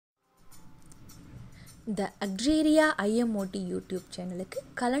த அக்ரேரியா ஐஎம்ஓடி YouTube சேனலுக்கு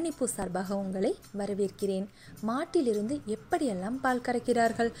கலனிப்பு சார்பாக உங்களை வரவேற்கிறேன். மாட்டிலிருந்து எப்படியெல்லாம் பால்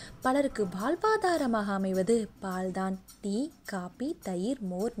கறக்கிறார்கள்? பலருக்கு வாழ்வாதாரமாக அமைவது பால்தான். டீ, காபி, தயிர்,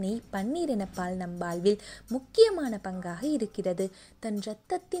 மோர், நெய், பன்னீர் என பால் நம் வாழ்வில் முக்கியமான பங்காக இருக்கிறது. தன்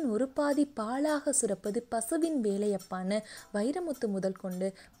இரத்தத்தின் ஒரு பாதி பாலாக சுரப்பது பசுவின் வேலையப்பான்னு வைரமுத்து முதல் கொண்டு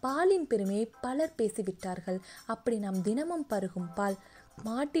பாலின் பெருமையை பலர் பேசிவிட்டார்கள். அப்படி நாம் தினமும் பருகும் பால்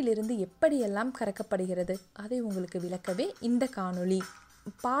மாட்டிலிருந்து எப்படியெல்லாம் கறக்கப்படுகிறது அதை உங்களுக்கு விளக்கவே இந்த காணொளி.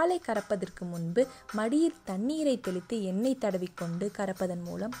 பாலை கறப்பதற்கு முன்பு மடியில் தண்ணீரை தெளித்து எண்ணெய் தடவிக்கொண்டு கறப்பதன்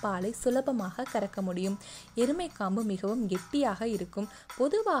மூலம் பாலை சுலபமாக கறக்க முடியும். எருமை காம்பு மிகவும் கெட்டியாக இருக்கும்.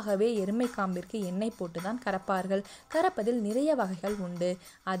 பொதுவாகவே எருமை காம்பிற்கு எண்ணெய் போட்டுதான் கறப்பார்கள். கறப்பதில் நிறைய வகைகள் உண்டு.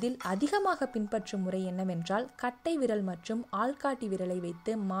 அதில் அதிகமாக பின்பற்றும் முறை என்னவென்றால் கட்டை விரல் மற்றும் ஆள்காட்டி விரலை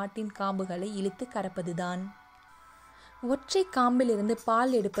வைத்து மாட்டின் காம்புகளை இழுத்து கறப்பதுதான். ஒற்றை காம்பிலிருந்து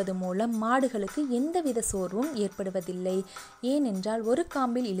பால் எடுப்பது மூலம் மாடுகளுக்கு எந்தவித சோர்வும் ஏற்படுவதில்லை. ஏனென்றால் ஒரு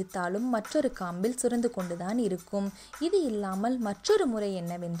காம்பில் இழுத்தாலும் மற்றொரு காம்பில் சுரந்து கொண்டுதான் இருக்கும். இது இல்லாமல் மற்றொரு முறை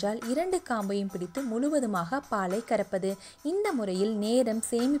என்னவென்றால் 2 காம்பையும் பிடித்து முழுவதுமாக பாலை கறப்பது. இந்த முறையில் நேரம்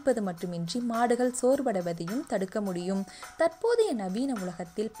சேமிப்பது மட்டுமின்றி மாடுகள் சோர்வடைவதையும் தடுக்க முடியும். தற்போதைய நவீன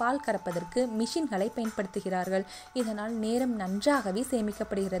உலகத்தில் பால் கறப்பதற்கு மிஷின்களை பயன்படுத்துகிறார்கள். இதனால் நேரம் நன்றாகவே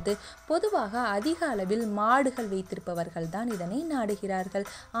சேமிக்கப்படுகிறது. பொதுவாக அதிக அளவில் மாடுகள் வைத்திருப்பவர்கள் தான் இதனை நாடுகிறார்கள்.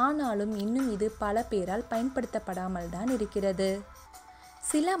 ஆனாலும் இன்னும் இது பல பேரால் பயன்படுத்தப்படாமல் தான் இருக்கிறது.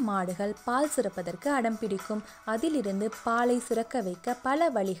 சில மாடுகள் பால் சுரப்பதற்கு அடம் பிடிக்கும். அதிலிருந்து பாலை சுரக்க வைக்க பல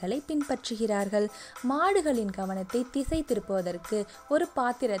வழிகளை பின்பற்றுகிறார்கள். மாடுகளின் கவனத்தை திசை திருப்புவதற்கு ஒரு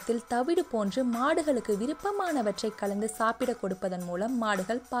பாத்திரத்தில் தவிடு போன்று மாடுகளுக்கு விருப்பமானவற்றை கலந்து சாப்பிட கொடுப்பதன் மூலம்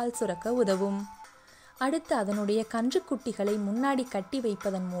மாடுகள் பால் சுரக்க உதவும். அடுத்து அதனுடைய கன்றுக்குட்டிகளை முன்னாடி கட்டி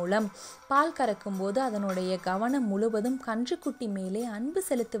வைப்பதன் மூலம் பால் கறக்கும் போது அதனுடைய கவனம் முழுவதும் கன்றுக்குட்டி மேலே அன்பு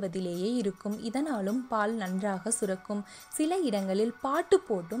செலுத்துவதிலேயே இருக்கும். இதனாலும் பால் நன்றாக சுரக்கும். சில இடங்களில் பாட்டு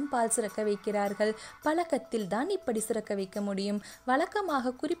போட்டும் பால் சுரக்க வைக்கிறார்கள். பழக்கத்தில் தான் இப்படி சுரக்க வைக்க முடியும்.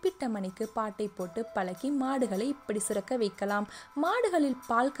 வழக்கமாக குறிப்பிட்ட மணிக்கு பாட்டை போட்டு பழக்கி மாடுகளை இப்படி சுரக்க வைக்கலாம். மாடுகளில்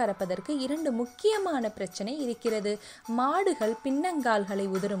பால் கறப்பதற்கு 2 முக்கியமான பிரச்சனை இருக்கிறது. மாடுகள் பின்னங்கால்களை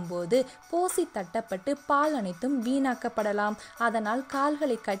உதரும் போது போசி தட்டப்பட்டு பால் அனைத்தும் வீணாக்கப்படலாம். அதனால்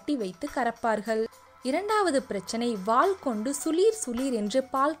கால்களை கட்டி வைத்து கறப்பார்கள். 2வது பிரச்சனை, வால் கொண்டு சுளீர் சுளீர் என்று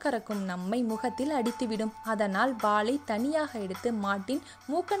பால் கறக்கும் நம்மை முகத்தில் அடித்துவிடும். அதனால் வாலை தனியாக எடுத்து மாட்டின்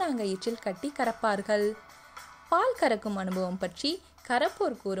மூக்கணாங்கயிற்றில் கட்டி கறப்பார்கள். பால் கறக்கும் அனுபவம் பற்றி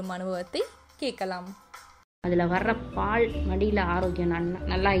கறப்போர் கூறும் அனுபவத்தை கேட்கலாம். அதில் வர்ற பால் மடியில் ஆரோக்கியம்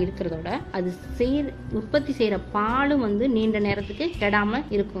நல்லா இருக்கிறதோட அது உற்பத்தி செய்கிற பாலும் நீண்ட நேரத்துக்கு கெடாமல்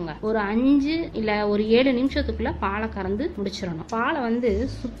இருக்குங்க. ஒரு 5 இல்லை ஒரு 7 நிமிஷத்துக்குள்ள பாலை கறந்து முடிச்சிடணும். பாலை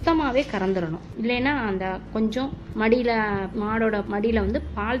சுத்தமாகவே கறந்துடணும். இல்லைன்னா அந்த கொஞ்சம் மாடோட மடியில்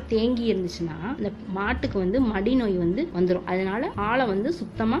பால் தேங்கி இருந்துச்சுன்னா அந்த மாட்டுக்கு மடி நோய் வந்துடும். அதனால பாலை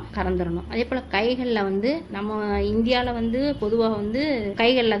சுத்தமாக கறந்துடணும். அதே போல் கைகளில் நம்ம இந்தியாவில் பொதுவாக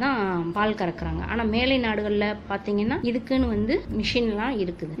கைகளில் தான் பால் கறக்குறாங்க. ஆனால் மேலை நாடுகள் பாத்தீங்கன்னா இதுக்குன்னு மிஷின்லாம்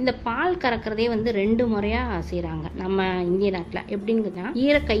இருக்குது. இந்த பால் கறக்கிறதே 2 முறையா செய்யறாங்க நம்ம இந்திய நாட்டுல. எப்படின்னு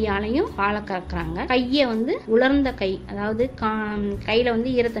ஈர கையாலையும் பாலை கறக்குறாங்க. கைய உலர்ந்த கை, அதாவது கையில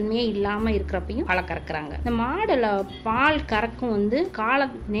ஈரத்தன்மையே இல்லாம இருக்கிறப்பையும் பாலை கறக்குறாங்க. இந்த மாடுல பால் கறக்கும் கால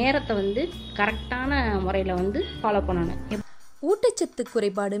நேரத்தை கரெக்டான முறையில ஃபாலோ பண்ணணும். ஊட்டச்சத்து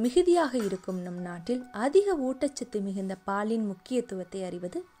குறைபாடு மிகுதியாக இருக்கும் நம் நாட்டில் அதிக ஊட்டச்சத்து மிகுந்த பாலின் முக்கியத்துவத்தை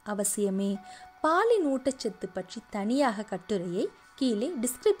அறிவது அவசியமே. பாலின் ஊட்டச்சத்து பற்றி தனியாக கட்டுரையை கீழே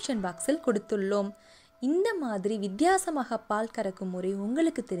டிஸ்கிரிப்ஷன் பாக்ஸில் கொடுத்துள்ளோம். இந்த மாதிரி வித்தியாசமாக பால் கறக்கும் முறை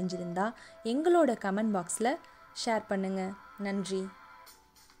உங்களுக்கு தெரிஞ்சிருந்தா எங்களோட கமெண்ட் பாக்ஸில் ஷேர் பண்ணுங்க. நன்றி.